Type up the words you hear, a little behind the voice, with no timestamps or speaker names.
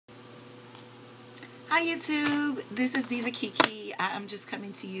Hi YouTube, this is Diva Kiki. I am just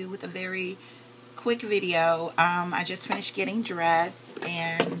coming to you with a very quick video. I just finished getting dressed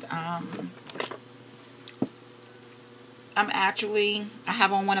and I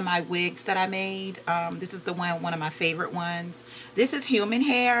have on one of my wigs that I made. This is one of my favorite ones. This is human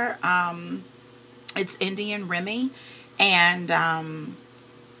hair. It's Indian Remy, and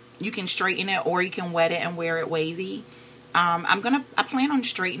you can straighten it or you can wet it and wear it wavy. I plan on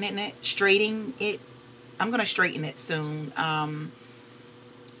straightening it. I'm going to straighten it soon.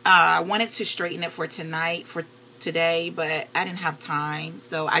 I wanted to straighten it for today, but I didn't have time.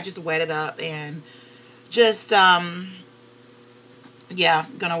 So I just wet it up and just, yeah,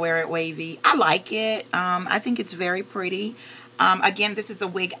 going to wear it wavy. I like it. I think it's very pretty. Again, this is a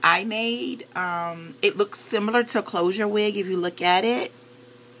wig I made. It looks similar to a closure wig if you look at it.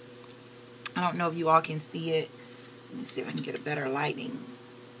 I don't know if you all can see it. Let me see if I can get a better lighting.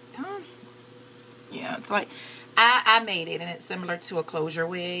 Yeah, it's like I made it and it's similar to a closure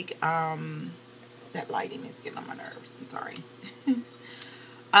wig. That lighting is getting on my nerves. I'm sorry.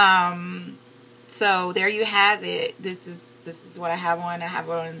 So there you have it. This is what I have on. I have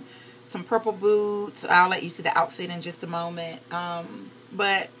on some purple boots. I'll let you see the outfit in just a moment.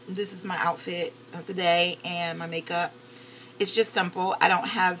 But this is my outfit of the day, and my makeup. It's just simple. I don't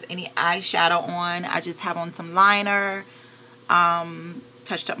have any eyeshadow on. I just have on some liner.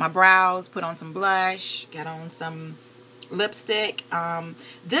 Touched up my brows, put on some blush, got on some lipstick.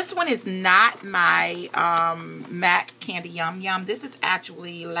 This one is not my MAC Candy Yum Yum. This is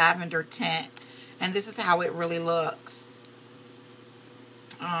actually lavender tint, and this is how it really looks.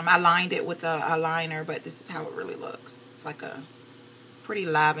 I lined it with a liner, but this is how it really looks. It's like a pretty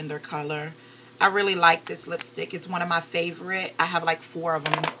lavender color. I really like this lipstick. It's one of my favorite. I have like 4 of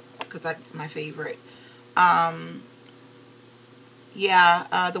them because that's my favorite.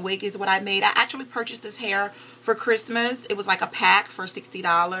 Yeah, the wig is what I made. I actually purchased this hair for Christmas. It was like a pack for $60.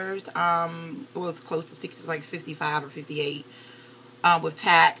 Well, it's close to 60, like 55 or 58 with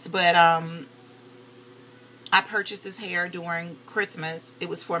tax. But I purchased this hair during Christmas. It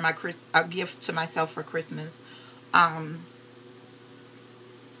was for a gift to myself for Christmas.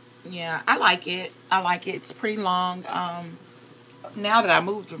 Yeah, I like it. I like it. It's pretty long. Now that I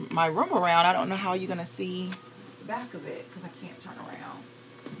moved my room around, I don't know how you're going to see the back of it because I can't turn around.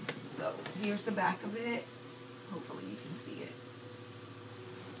 So here's the back of it. Hopefully you can see it.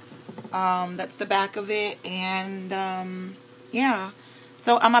 That's the back of it, and yeah.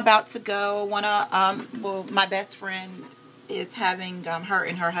 So I'm about to go. Well, my best friend is having her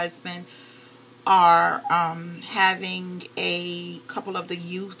and her husband are having a couple of the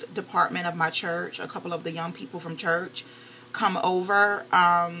youth department of my church, a couple of the young people from church come over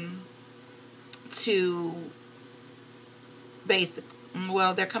to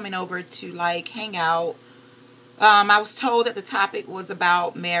they're coming over to like hang out. I was told that the topic was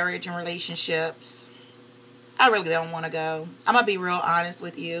about marriage and relationships. I really don't want to go. I'm gonna be real honest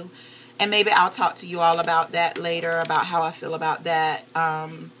with you, and maybe I'll talk to you all about that later, about how I feel about that. I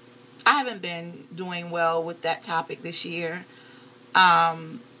haven't been doing well with that topic this year,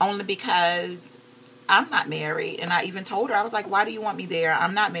 only because I'm not married. And I even told her, I was like, why do you want me there?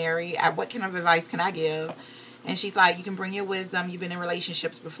 I'm not married. What kind of advice can I give? And she's like, you can bring your wisdom. You've been in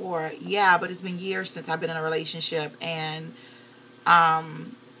relationships before. Yeah, but it's been years since I've been in a relationship. And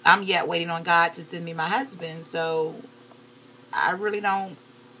I'm yet waiting on God to send me my husband. So I really don't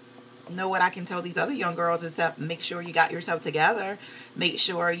know what I can tell these other young girls except make sure you got yourself together. Make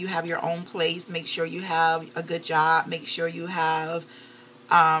sure you have your own place. Make sure you have a good job. Make sure you have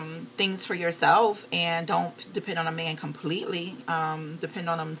things for yourself, and don't depend on a man completely. Depend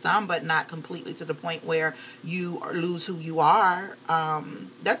on him some, but not completely to the point where you lose who you are.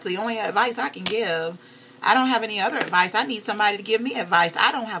 That's the only advice I can give. I don't have any other advice. I need somebody to give me advice.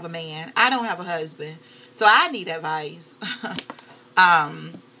 I don't have a man. I don't have a husband. So I need advice.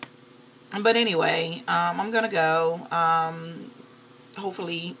 But anyway, I'm going to go.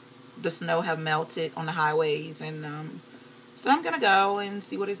 Hopefully the snow have melted on the highways, and so I'm going to go and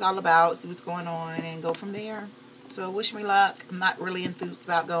see what it's all about, see what's going on, and go from there. So wish me luck. I'm not really enthused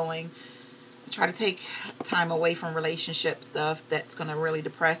about going. I try to take time away from relationship stuff that's going to really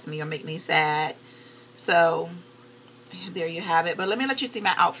depress me or make me sad. So there you have it. But let me let you see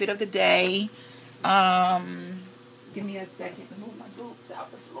my outfit of the day. Give me a second to move my boots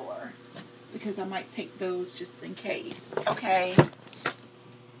out the floor, because I might take those just in case. Okay.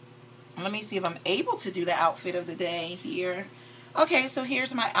 Let me see if I'm able to do the outfit of the day here. Okay, so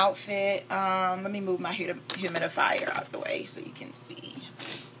here's my outfit. Let me move my humidifier out the way so you can see.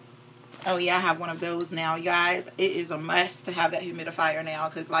 Oh yeah, I have one of those now, you guys. It is a must to have that humidifier now,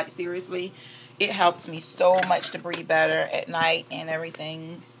 because like seriously, it helps me so much to breathe better at night and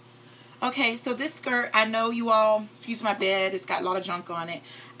everything. Okay, so this skirt, I know you all, excuse my bed, it's got a lot of junk on it.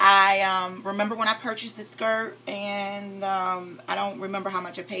 I remember when I purchased this skirt, and I don't remember how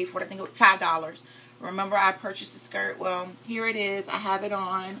much I paid for it. I think it was $5. Remember I purchased the skirt? Well, here it is. I have it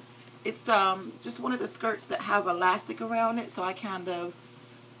on. It's just one of the skirts that have elastic around it, so I kind of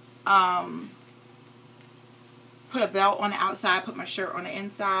put a belt on the outside, put my shirt on the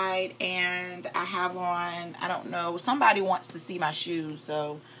inside, and I have on, I don't know, somebody wants to see my shoes,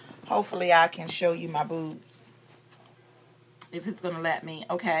 so hopefully I can show you my boots if it's going to let me.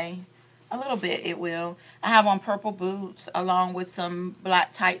 Okay, a little bit it will. I have on purple boots along with some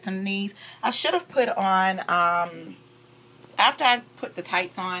black tights underneath. I should have put on, after I put the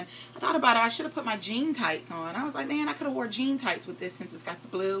tights on, I thought about it, I should have put my jean tights on. I was like, man, I could have wore jean tights with this since it's got the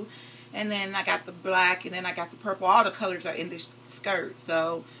blue. And then I got the black, and then I got the purple. All the colors are in this skirt.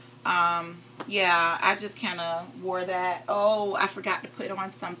 So, yeah, I just kind of wore that. Oh, I forgot to put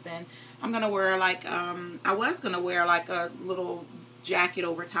on something. I'm going to wear like, I was going to wear like a little jacket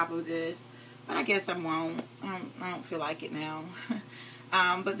over top of this. But I guess I won't. I don't feel like it now.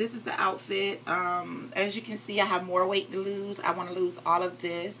 But this is the outfit. As you can see, I have more weight to lose. I want to lose all of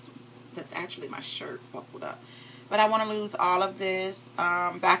this. That's actually my shirt buckled up. But I want to lose all of this,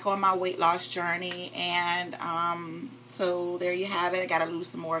 back on my weight loss journey. And so there you have it. I got to lose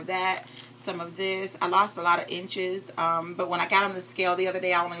some more of that, some of this. I lost a lot of inches. But when I got on the scale the other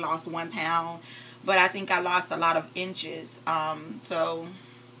day, I only lost 1 pound. But I think I lost a lot of inches. So,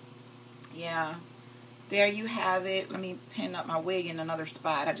 yeah. There you have it. Let me pin up my wig in another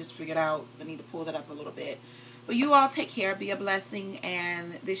spot. I just figured out I need to pull that up a little bit. But you all take care. Be a blessing.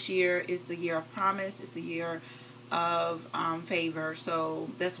 And this year is the year of promise. It's the year of favor. So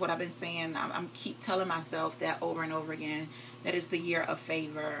that's what I've been saying. I'm keep telling myself that over and over again. That is the year of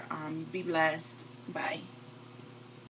favor. Be blessed. Bye.